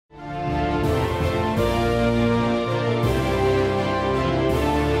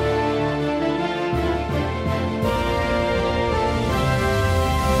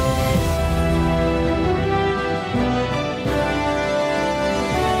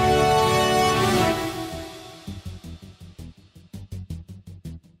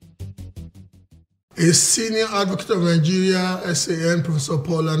A senior advocate of Nigeria, S.A.N, Professor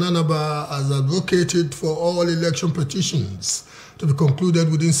Paul Ananaba, has advocated for all election petitions to be concluded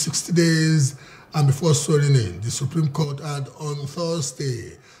within 60 days and before swearing in. The Supreme Court had on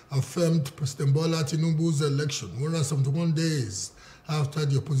Thursday affirmed President Bola Tinubu's election 171 days after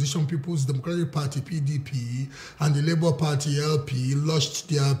the opposition People's Democratic Party, PDP, and the Labour Party, LP, lodged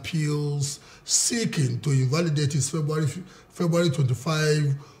their appeals seeking to invalidate his February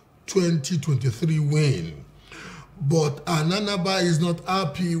 25, 2023 win. But Ananaba is not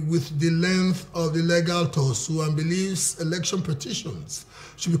happy with the length of the legal tussle and believes election petitions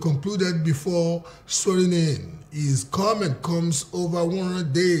should be concluded before swearing in. His comment comes over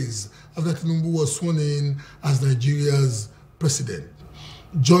 100 days after Tinubu was sworn in as Nigeria's president.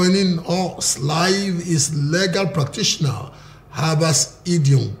 Joining us live is legal practitioner Abbas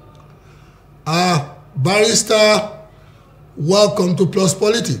Idiong. Barrister, welcome to Plus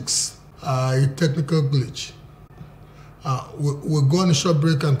Politics. A technical glitch. We'll go on a short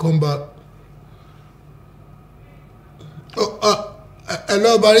break and come back.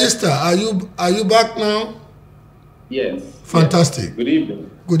 Hello, Barrister. Are you back now? Yes. Fantastic. Yes. Good evening.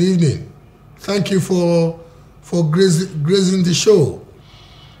 Good evening. Thank you for gracing the show.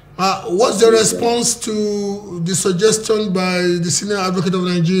 What's the response to the suggestion by the Senior Advocate of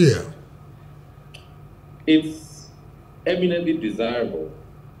Nigeria? It's eminently desirable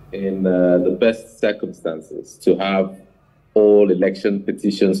in the best circumstances to have all election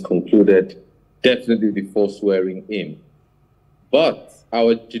petitions concluded definitely before swearing in. But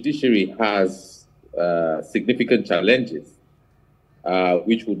our judiciary has significant challenges,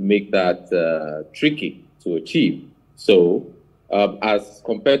 which would make that tricky to achieve. So, as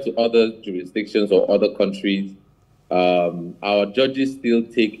compared to other jurisdictions or other countries, our judges still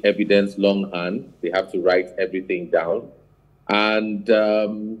take evidence longhand. They have to write everything down. And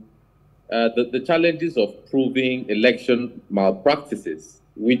the challenges of proving election malpractices,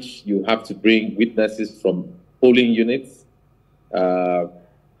 which you have to bring witnesses from polling units,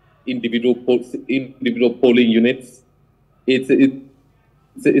 individual polling units,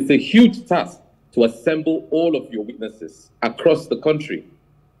 it's a huge task to assemble all of your witnesses across the country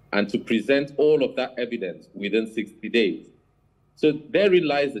and to present all of that evidence within 60 days. So therein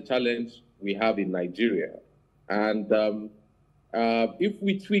lies the challenge we have in Nigeria. And if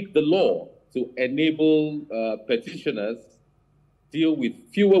we tweak the law to enable petitioners deal with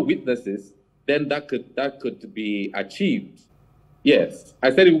fewer witnesses, then that could be achieved. Yes,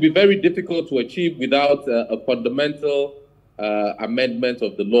 I said it would be very difficult to achieve without a fundamental amendment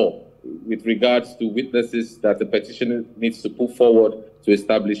of the law with regards to witnesses that the petitioner needs to put forward to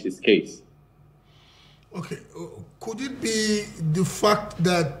establish his case. Okay, could it be the fact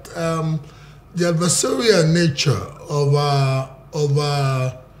that the adversarial nature of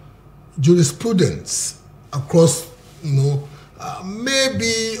jurisprudence across,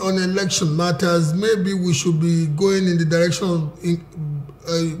 maybe on election matters, maybe we should be going in the direction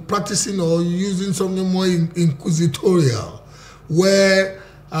of practicing or using something more inquisitorial, where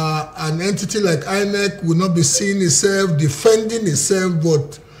an entity like INEC will not be seeing itself, defending itself,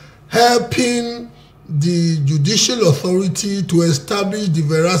 but helping the judicial authority to establish the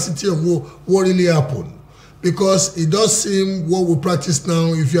veracity of what really happened. Because it does seem what we practice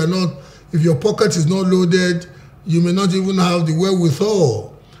now, if your pocket is not loaded, you may not even have the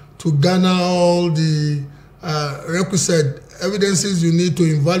wherewithal to garner all the requisite evidences you need to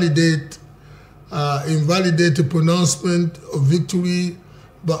invalidate a pronouncement of victory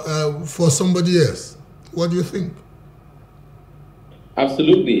for somebody else. What do you think?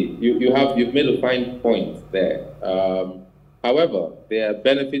 Absolutely. You've made a fine point there. However, there are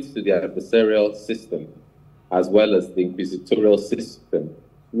benefits to the adversarial system as well as the inquisitorial system.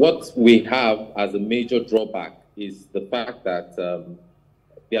 What we have as a major drawback is the fact that the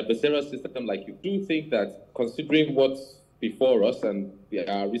adversarial system, like you do think that considering what's before us and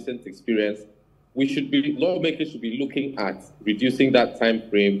our recent experience, lawmakers should be looking at reducing that time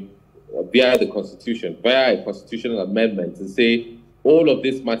frame via the Constitution, via a constitutional amendment to say all of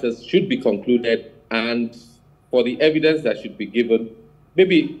these matters should be concluded, and for the evidence that should be given,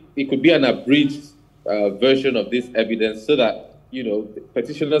 maybe it could be an abridged version of this evidence so that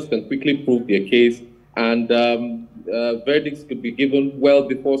petitioners can quickly prove their case and verdicts could be given well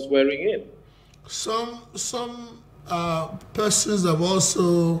before swearing in. Some persons have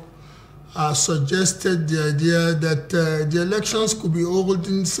also suggested the idea that the elections could be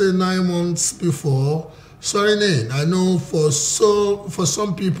holding, say, 9 months before swearing in. I know for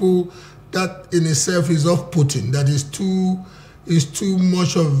some people that in itself is off-putting, that is too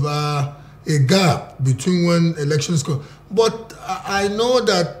much of a gap between when elections go. But I know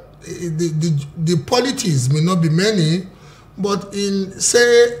that the polities may not be many, but in,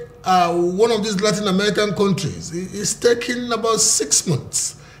 say, one of these Latin American countries, it's taking about 6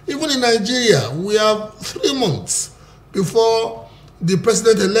 months. Even in Nigeria, we have 3 months before the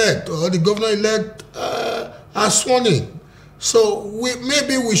president-elect or the governor-elect are sworn in. So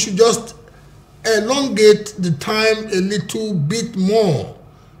maybe we should just elongate the time a little bit more,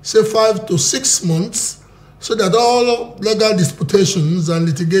 say 5 to 6 months, so that all legal disputations and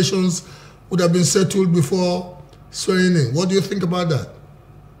litigations would have been settled before swearing in. What do you think about that?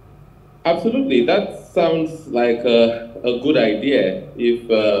 Absolutely. That sounds like a good idea if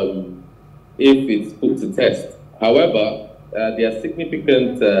it's put to test. However, there are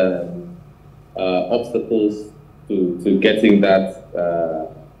significant obstacles to getting that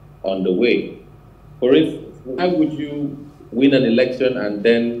on the way. For instance, how would you win an election and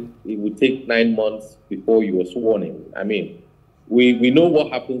then it would take 9 months before you were sworn in? I mean, we know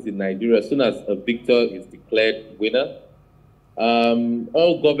what happens in Nigeria. As soon as a victor is declared winner,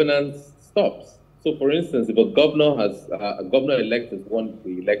 all governance stops. So, for instance, if a governor-elect has won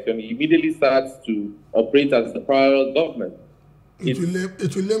the election, he immediately starts to operate as the prior government. It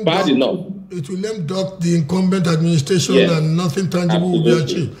will bad enough. It will lame duck the incumbent administration, yes, and nothing tangible will be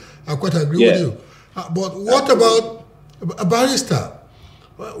achieved. I quite agree, yes, with you. But what about a barrister?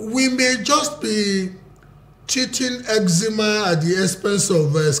 We may just be treating eczema at the expense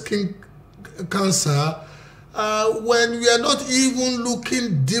of skin cancer when we are not even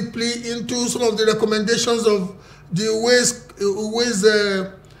looking deeply into some of the recommendations of the Ways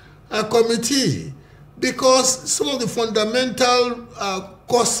Committee, because some of the fundamental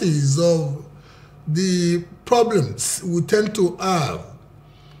causes of the problems we tend to have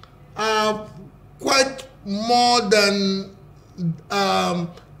are quite more than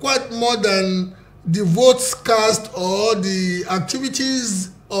the votes cast or the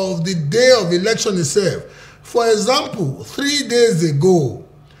activities of the day of election itself. For example, 3 days ago,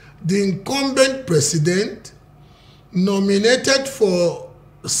 the incumbent president nominated for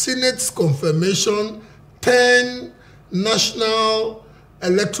Senate's confirmation 10 national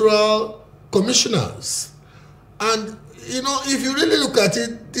electoral commissioners. And, you know, if you really look at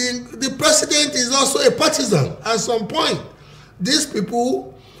it, the president is also a partisan at some point. These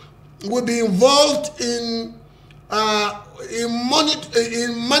people will be involved in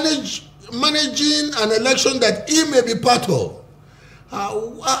managing an election that he may be part of.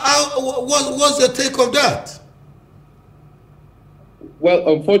 What's your take of that? Well,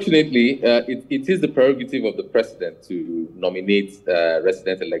 unfortunately, it is the prerogative of the president to nominate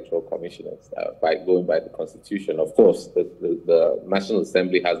resident electoral commissioners by going by the Constitution. Of course, the National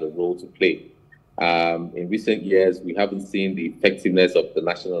Assembly has a role to play. In recent years, we haven't seen the effectiveness of the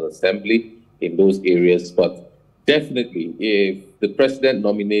National Assembly in those areas, but definitely, if the president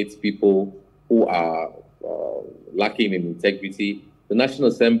nominates people who are lacking in integrity, the National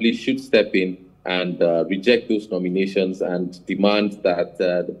Assembly should step in and reject those nominations and demand that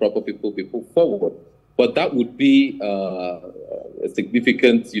the proper people be put forward. But that would be a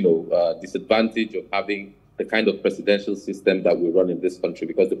significant, disadvantage of having the kind of presidential system that we run in this country,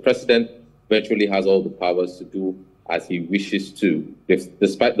 because the president virtually has all the powers to do as he wishes to,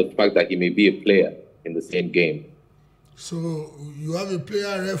 despite the fact that he may be a player in the same game. So you have a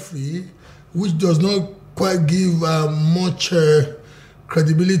player referee, which does not quite give much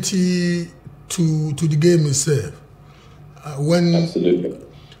credibility to the game itself. Absolutely.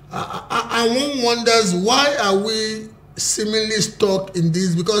 One wonders, why are we seemingly stuck in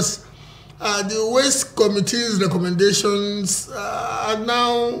this? Because the Ways Committee's recommendations are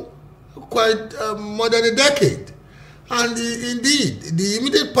now quite more than a decade. And indeed, the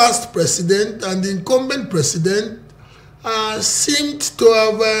immediate past president and the incumbent president seemed to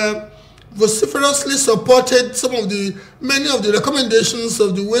have vociferously supported many of the recommendations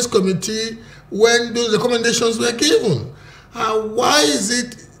of the Ways Committee when those recommendations were given. Why is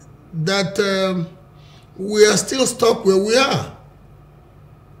it that we are still stuck where we are?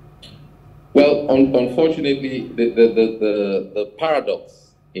 Well, unfortunately, the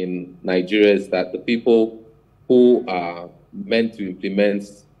paradox in Nigeria is that the people who are meant to implement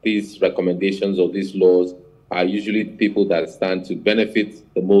these recommendations or these laws are usually people that stand to benefit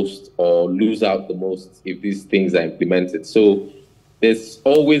the most or lose out the most if these things are implemented. So there's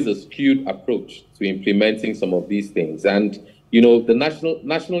always a skewed approach to implementing some of these things. And, the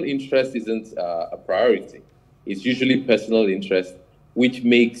national interest isn't a priority. It's usually personal interest, which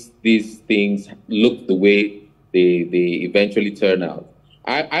makes these things look the way they eventually turn out.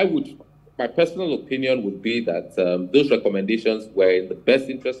 My personal opinion would be that those recommendations were in the best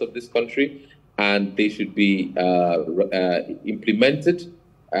interest of this country, and they should be implemented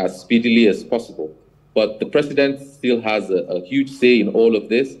as speedily as possible. But the president still has a huge say in all of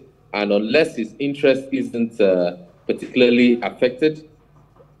this, and unless his interest isn't particularly affected,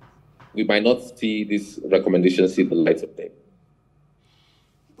 we might not see this recommendation see the light of day.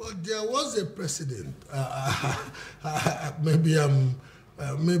 But there was a precedent. Maybe I'm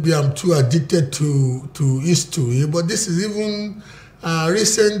too addicted to history, but this is even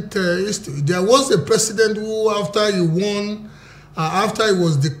recent history. There was a president who, after he won, after he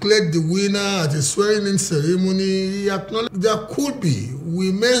was declared the winner at a swearing-in ceremony, he acknowledged there could be.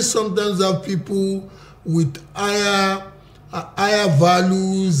 We may sometimes have people with higher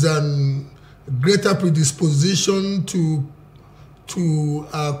values and greater predisposition to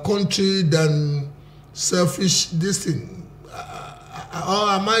a country than selfish this thing. Or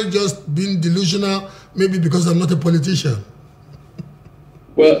am I just being delusional, maybe because I'm not a politician?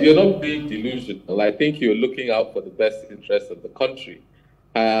 Well, you're not being delusional. I think you're looking out for the best interests of the country.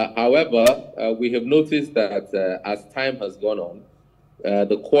 However, we have noticed that as time has gone on,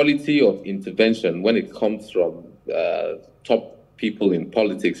 the quality of intervention when it comes from top people in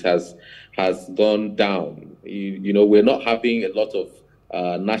politics has gone down. You know, we're not having a lot of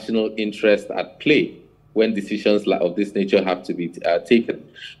national interest at play when decisions of this nature have to be taken.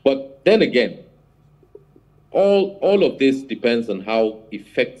 But then again, all of this depends on how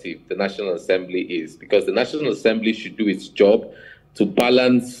effective the National Assembly is, because the National Assembly should do its job to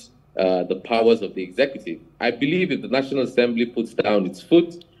balance the powers of the executive. I believe if the National Assembly puts down its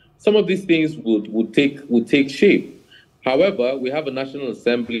foot, some of these things would take shape. However, we have a National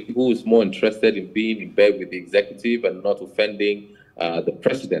Assembly who is more interested in being in bed with the executive and not offending the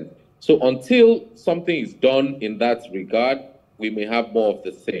president. So until something is done in that regard, we may have more of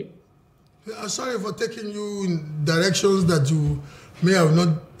the same. I'm sorry for taking you in directions that you may have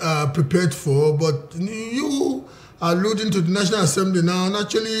not prepared for, but you alluding to the National Assembly now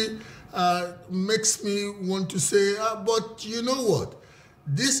naturally makes me want to say, but you know what?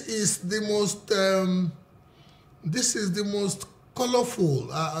 This is the most colorful.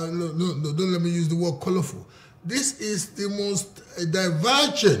 No, don't let me use the word colorful. This is the most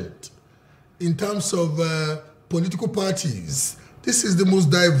divergent in terms of political parties. This is the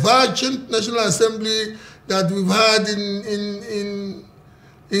most divergent National Assembly that we've had in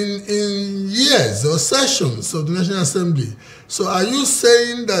years or sessions of the National Assembly. So are you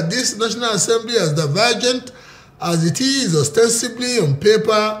saying that this National Assembly, as divergent as it is ostensibly on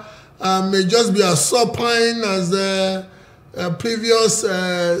paper, may just be as supine as the previous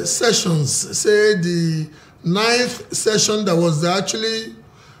sessions, say the 9th session that was actually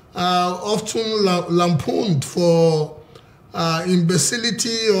often lampooned for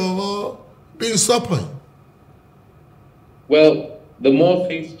imbecility or being supine? Well, the more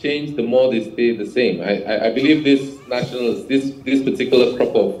things change, the more they stay the same. I believe this particular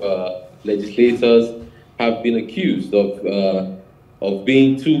crop of legislators have been accused of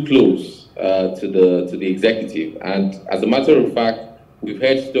being too close to the executive, and as a matter of fact, we've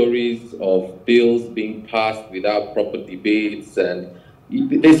heard stories of bills being passed without proper debates, and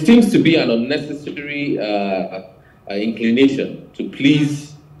there seems to be an unnecessary inclination to please.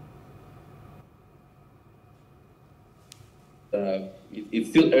 It's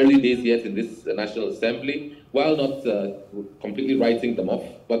still early days yet in this National Assembly, while not completely writing them off,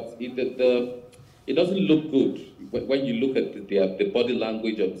 but it doesn't look good when you look at the body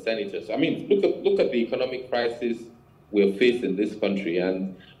language of the senators. I mean, look at the economic crisis we're faced in this country,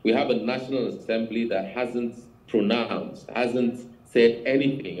 and we have a National Assembly that hasn't said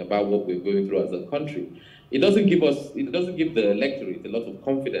anything about what we're going through as a country. It doesn't give the electorate a lot of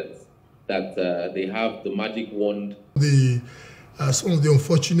confidence that they have the magic wand. Some of the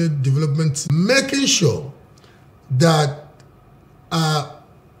unfortunate developments, making sure that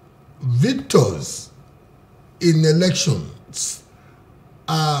victors in elections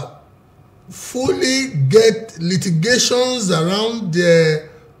fully get litigations around their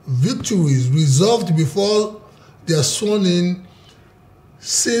victories resolved before they are sworn in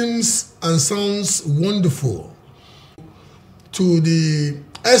seems and sounds wonderful. To the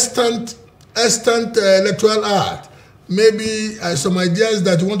extant Electoral Act, maybe some ideas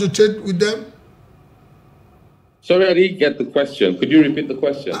that you want to trade with them? Sorry, I didn't get the question. Could you repeat the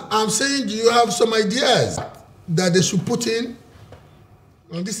question? I'm saying, do you have some ideas that they should put in?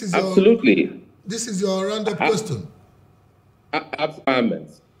 And this is absolutely. This is your roundup question.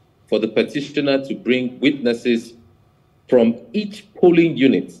 Requirements for the petitioner to bring witnesses from each polling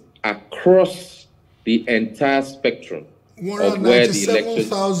unit across the entire spectrum of where the election.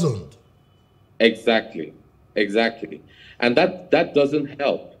 197,000. Exactly. And that doesn't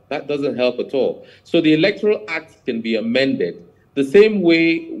help. That doesn't help at all. So the Electoral Act can be amended The same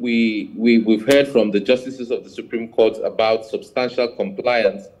way we've heard from the justices of the Supreme Court about substantial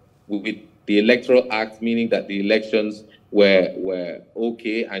compliance with the Electoral Act, meaning that the elections were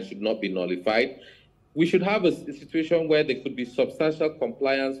okay and should not be nullified, we should have a situation where there could be substantial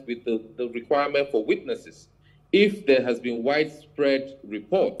compliance with the requirement for witnesses. If there has been widespread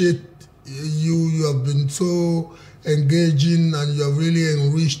report. You have been so engaging and you have really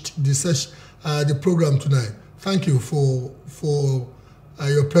enriched the program tonight. Thank you for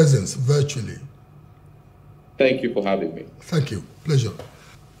your presence virtually. Thank you for having me. Thank you. Pleasure.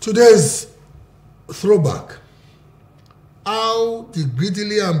 Today's throwback. How the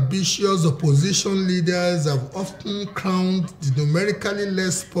greedily ambitious opposition leaders have often crowned the numerically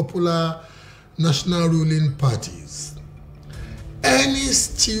less popular national ruling parties. Any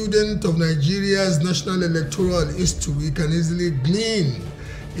student of Nigeria's national electoral history can easily glean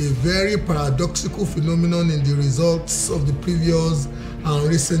a very paradoxical phenomenon in the results of the previous and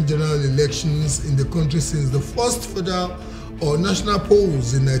recent general elections in the country since the first federal or national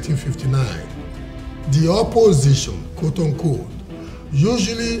polls in 1959. The opposition, quote-unquote,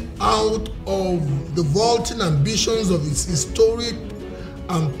 usually out of the vaulting ambitions of its historic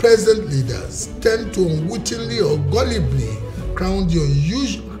and present leaders, tend to unwittingly or gullibly crown the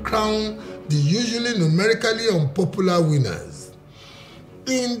usually numerically unpopular winners.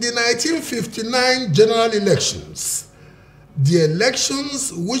 In the 1959 general elections, the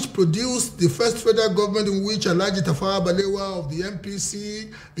elections which produced the first federal government in which Alhaji Tafawa Balewa of the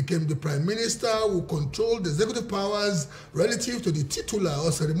MPC became the prime minister who controlled the executive powers relative to the titular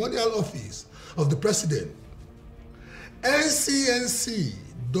or ceremonial office of the president. NCNC,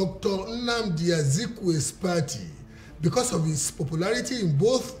 Dr. Nnamdi Azikwe's party, because of its popularity in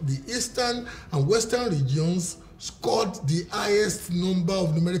both the eastern and western regions, scored the highest number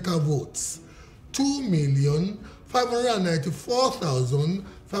of numerical votes,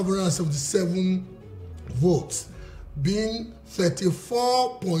 2,594,577 votes, being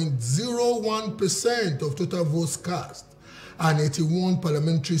 34.01% of total votes cast, and 81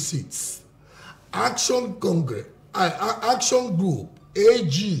 parliamentary seats. Action Group,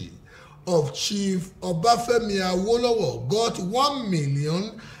 AG, of Chief Obafemi Awolowo got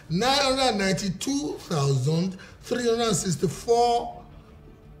 1,992,364,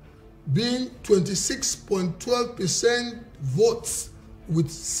 being 26.12% votes with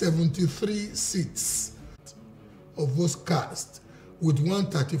 73 seats of votes cast with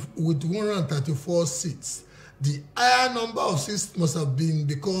 134 seats. The higher number of seats must have been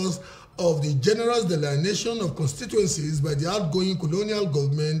because of the generous delineation of constituencies by the outgoing colonial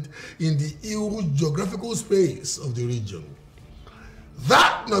government in the huge geographical space of the region.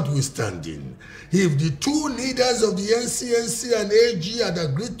 That notwithstanding, if the two leaders of the NCNC and AG had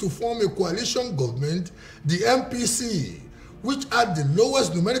agreed to form a coalition government, the MPC, which had the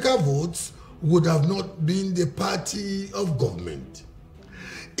lowest numerical votes, would have not been the party of government.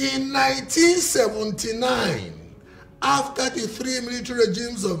 In 1979, after the three military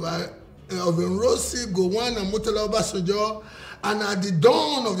regimes of Nrosi, Gowon, and Murtala Obasanjo, and at the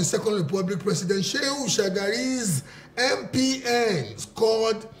dawn of the Second Republic, President Shehu Shagari's MPN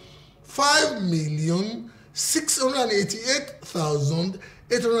scored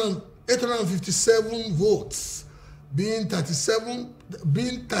 5,688,857 votes, being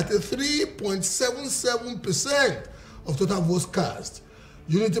 33.77% of total votes cast.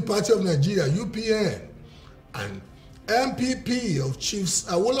 Unity Party of Nigeria, UPN, and MPP of Chiefs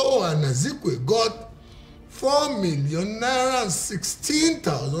Awolowo and Azikwe got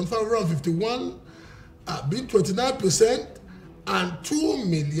 4,916,551, being 29%, and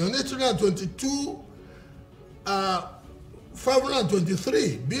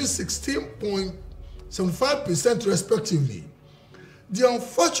 2,822,523, being 16.75% respectively. The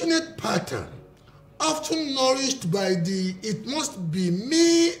unfortunate pattern, often nourished by the "it must be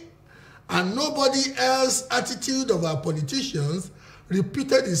me and nobody else" attitude of our politicians,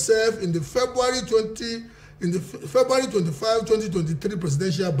 repeated itself in the February 25, 2023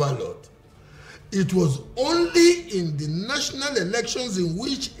 presidential ballot. It was only in the national elections in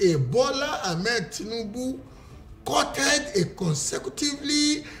which Bola Ahmed Tinubu courted a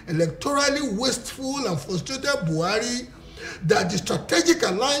consecutively electorally wasteful and frustrated Buhari that the strategic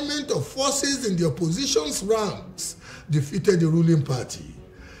alignment of forces in the opposition's ranks defeated the ruling party.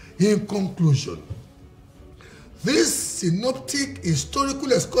 In conclusion, this synoptic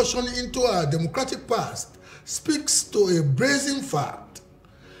historical excursion into our democratic past speaks to a brazen fact.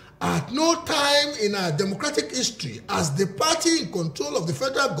 At no time in our democratic history has the party in control of the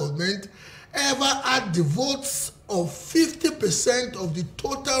federal government ever had the votes of 50% of the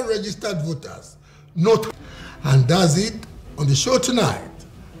total registered voters. And that's it On the show tonight,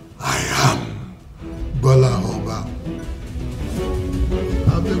 I am Bola Oba.